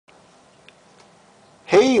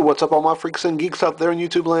Hey, what's up all my freaks and geeks out there in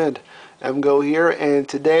YouTube land? EmGo here, and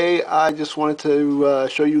today I just wanted to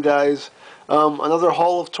show you guys another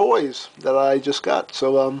haul of toys that I just got.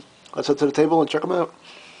 So let's head to the table and check them out.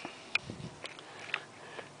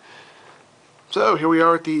 So here we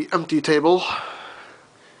are at the empty table,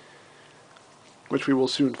 which we will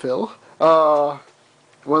soon fill.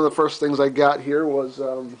 One of the first things I got here was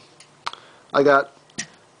I got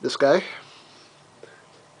this guy,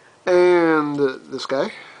 and this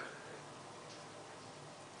guy,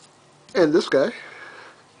 and this guy,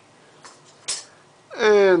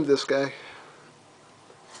 and this guy,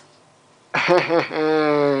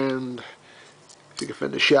 and if you can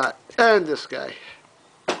find a shot, and this guy.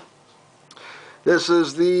 This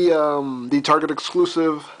is the Target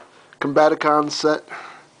exclusive Combaticon set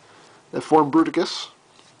that formed Bruticus,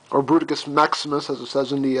 or Bruticus Maximus, as it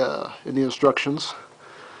says in the instructions.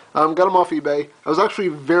 Got them off eBay. I was actually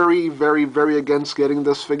very, very, very against getting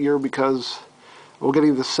this figure because, well,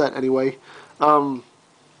 getting this set anyway.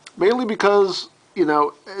 Mainly because, you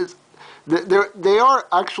know, they are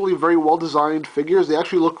actually very well designed figures. They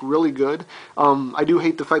actually look really good. I do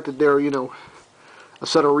hate the fact that they're, you know, a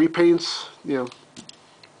set of repaints. You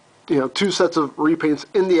know, two sets of repaints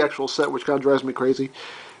in the actual set, which kind of drives me crazy.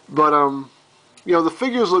 But you know, the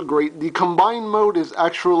figures look great. The combined mode is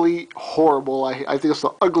actually horrible. I think it's the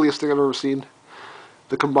ugliest thing I've ever seen.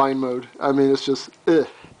 The combined mode. I mean, it's just ugh.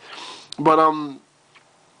 But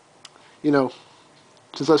you know,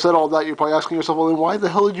 since I said all that, you're probably asking yourself, well, then why the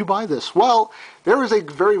hell did you buy this? Well, there is a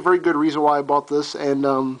very, very good reason why I bought this, and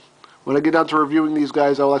when I get down to reviewing these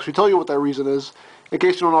guys, I will actually tell you what that reason is, in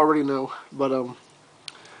case you don't already know. But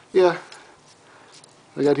yeah,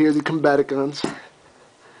 I got here the Combaticons.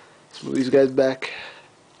 Let's move these guys back.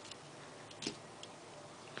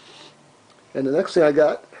 And the next thing I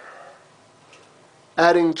got,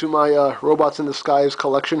 adding to my Robots in Disguise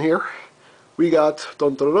collection here, we got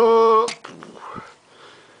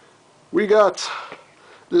we got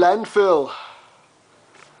Landfill.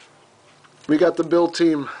 We got the Build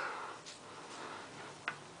Team,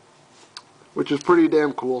 which is pretty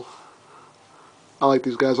damn cool. I like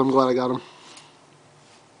these guys. I'm glad I got them.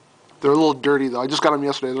 They're a little dirty though. I just got them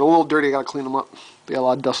yesterday. They're a little dirty. I gotta clean them up. They got a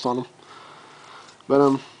lot of dust on them.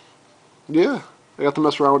 But yeah, I got to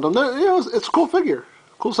mess around with them. You know, it's a cool figure,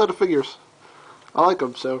 cool set of figures. I like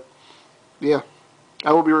them. So yeah,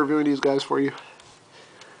 I will be reviewing these guys for you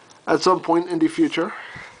at some point in the future.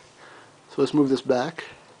 So let's move this back.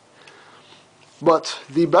 But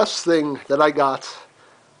the best thing that I got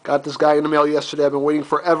this guy in the mail yesterday. I've been waiting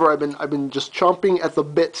forever. I've been just chomping at the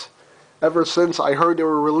bit ever since I heard they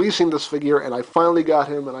were releasing this figure, and I finally got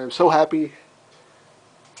him, and I'm so happy.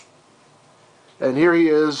 And here he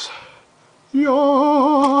is.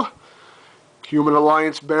 Yeah! Human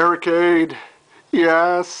Alliance Barricade.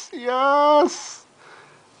 Yes, yes!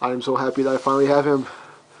 I'm so happy that I finally have him.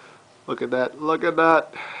 Look at that, look at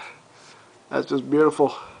that. That's just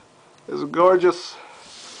beautiful. It's gorgeous.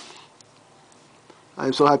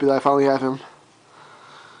 I'm so happy that I finally have him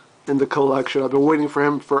in the collection. I've been waiting for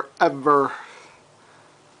him forever.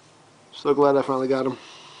 So glad I finally got him.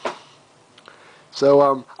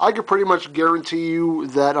 So I can pretty much guarantee you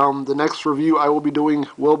that the next review I will be doing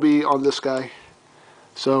will be on this guy.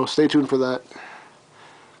 So stay tuned for that,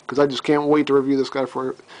 because I just can't wait to review this guy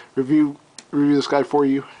for review this guy for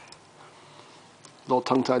you. A little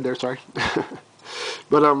tongue-tied there, sorry.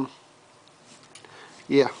 But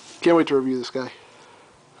yeah, can't wait to review this guy.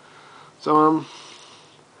 So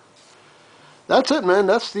that's it, man.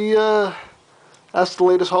 That's the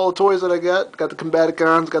latest haul of toys that I got. Got the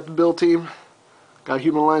Combaticons, got the Build Team, got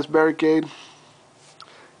Human Alliance Barricade,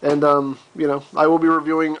 and you know, I will be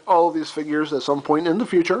reviewing all of these figures at some point in the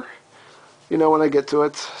future. You know, when I get to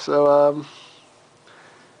it. So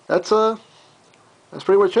that's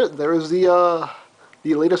pretty much it. There is the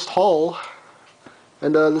latest haul,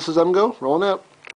 and this is EmGo rolling out.